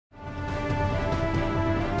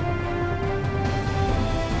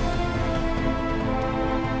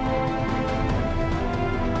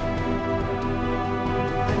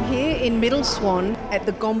in Middle Swan at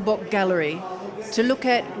the Gombok Gallery to look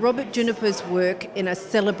at Robert Juniper's work in a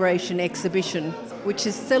celebration exhibition, which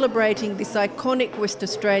is celebrating this iconic West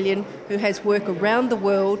Australian who has work around the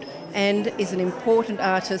world and is an important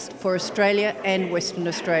artist for Australia and Western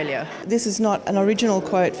Australia. This is not an original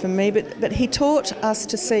quote from me, but he taught us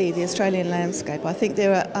to see the Australian landscape. I think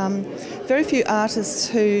there are very few artists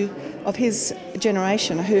of his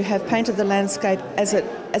generation who have painted the landscape as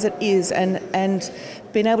it is and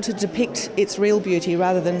been able to depict its real beauty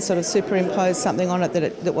rather than sort of superimpose something on it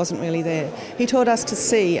that wasn't really there. He taught us to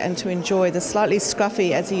see and to enjoy the slightly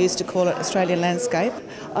scruffy, as he used to call it, Australian landscape.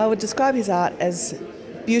 I would describe his art as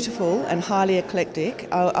beautiful and highly eclectic.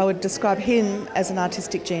 I would describe him as an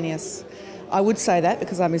artistic genius. I would say that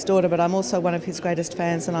because I'm his daughter, but I'm also one of his greatest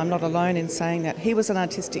fans, and I'm not alone in saying that. He was an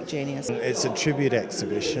artistic genius. It's a tribute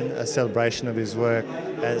exhibition, a celebration of his work.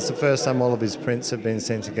 It's the first time all of his prints have been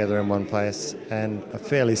seen together in one place, and a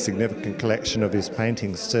fairly significant collection of his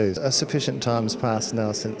paintings too. A sufficient time's passed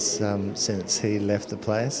now since he left the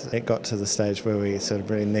place. It got to the stage where we sort of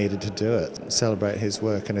really needed to do it, celebrate his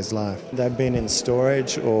work and his life. They've been in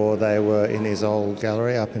storage or they were in his old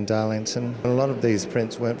gallery up in Darlington. A lot of these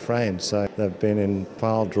prints weren't framed, so they've been in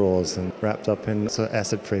file drawers and wrapped up in sort of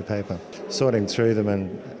acid-free paper. Sorting through them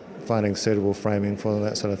and finding suitable framing for them,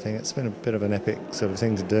 that sort of thing. It's been a bit of an epic sort of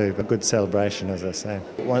thing to do, but good celebration, as I say.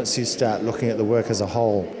 Once you start looking at the work as a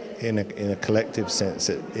whole, in a collective sense,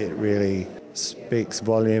 it really speaks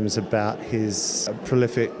volumes about his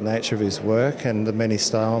prolific nature of his work and the many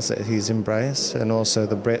styles that he's embraced, and also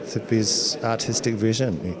the breadth of his artistic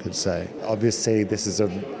vision, you could say. Obviously this is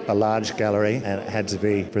a large gallery, and it had to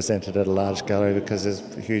be presented at a large gallery because there's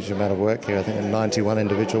a huge amount of work here. I think 91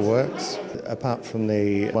 individual works. Apart from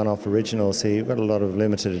the one-off originals here, you've got a lot of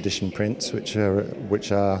limited edition prints which are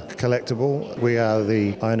collectible. We are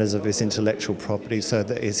the owners of his intellectual property, so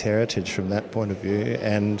that is heritage from that point of view,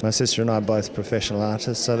 and my sister and I both professional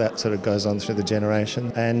artists, so that sort of goes on through the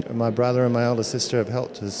generation. And my brother and my older sister have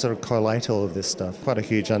helped to sort of collate all of this stuff. Quite a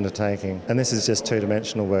huge undertaking. And this is just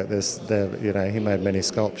two-dimensional work. He made many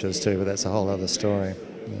sculptures too, but that's a whole other story.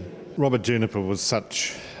 Yeah. Robert Juniper was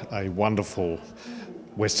such a wonderful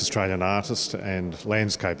West Australian artist and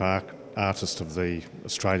landscape artist of the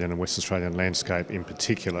Australian and West Australian landscape in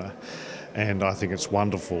particular. And I think it's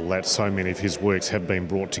wonderful that so many of his works have been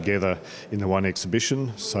brought together in the one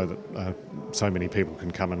exhibition so that so many people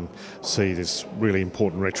can come and see this really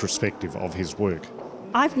important retrospective of his work.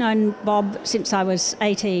 I've known Bob since I was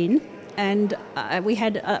 18, and we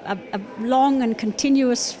had a long and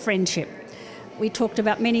continuous friendship. We talked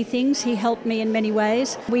about many things. He helped me in many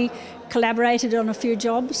ways. We collaborated on a few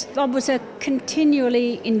jobs. Bob was a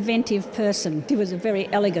continually inventive person. He was a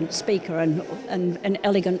very elegant speaker and an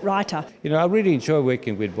elegant writer. You know, I really enjoy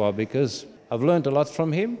working with Bob because I've learned a lot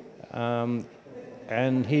from him,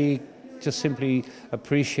 and he just simply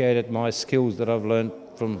appreciated my skills that I've learned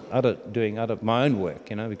from doing my own work,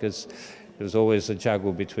 you know, because there was always a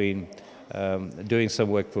juggle between doing some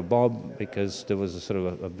work for Bob, because there was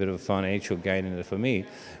a bit of a financial gain in it for me,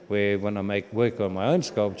 where when I make work on my own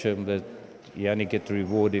sculpture, that you only get the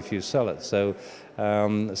reward if you sell it. So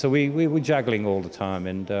we were juggling all the time,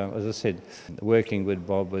 and as I said, working with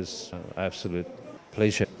Bob was an absolute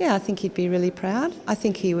pleasure. Yeah, I think he'd be really proud. I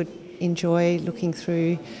think he would enjoy looking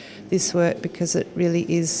through this work because it really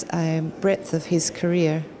is a breadth of his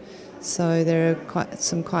career. So there are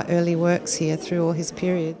some quite early works here through all his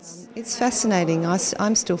periods. It's fascinating.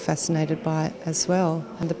 I'm still fascinated by it as well.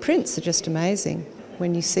 And the prints are just amazing.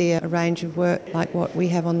 When you see a range of work like what we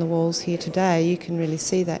have on the walls here today, you can really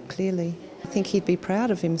see that clearly. I think he'd be proud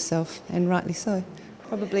of himself, and rightly so.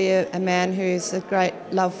 Probably a man who's a great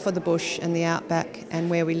love for the bush and the outback and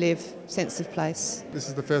where we live, sense of place. This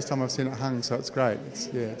is the first time I've seen it hung, so it's great.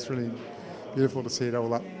 It's really beautiful to see it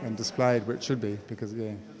all up and displayed where it should be, because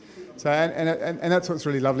So and that's what's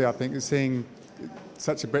really lovely, I think, is seeing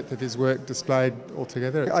such a breadth of his work displayed all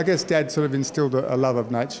together. I guess Dad sort of instilled a love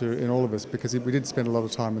of nature in all of us, because we did spend a lot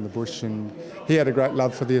of time in the bush, and he had a great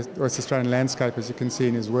love for the West Australian landscape, as you can see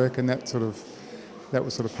in his work, and that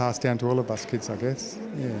was sort of passed down to all of us kids, I guess.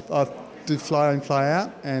 Yeah. I do fly in, fly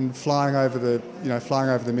out, and flying over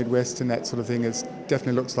the Midwest and that sort of thing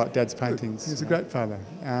definitely looks like Dad's paintings. He's a great father,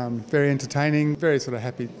 very entertaining, very sort of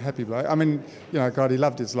happy bloke. I mean, God, he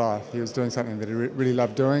loved his life. He was doing something that he really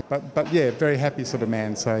loved doing. But yeah, very happy sort of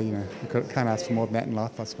man. So you can't ask for more than that in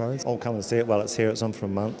life, I suppose. I'll come and see it while it's here. It's on for a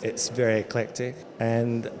month. It's very eclectic,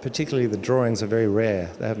 and particularly the drawings are very rare.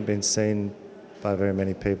 They haven't been seen by very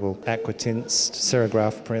many people. Aquatints,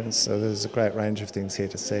 serigraph prints. So there's a great range of things here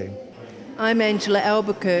to see. I'm Angela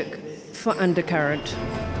Albuquerque for Undercurrent.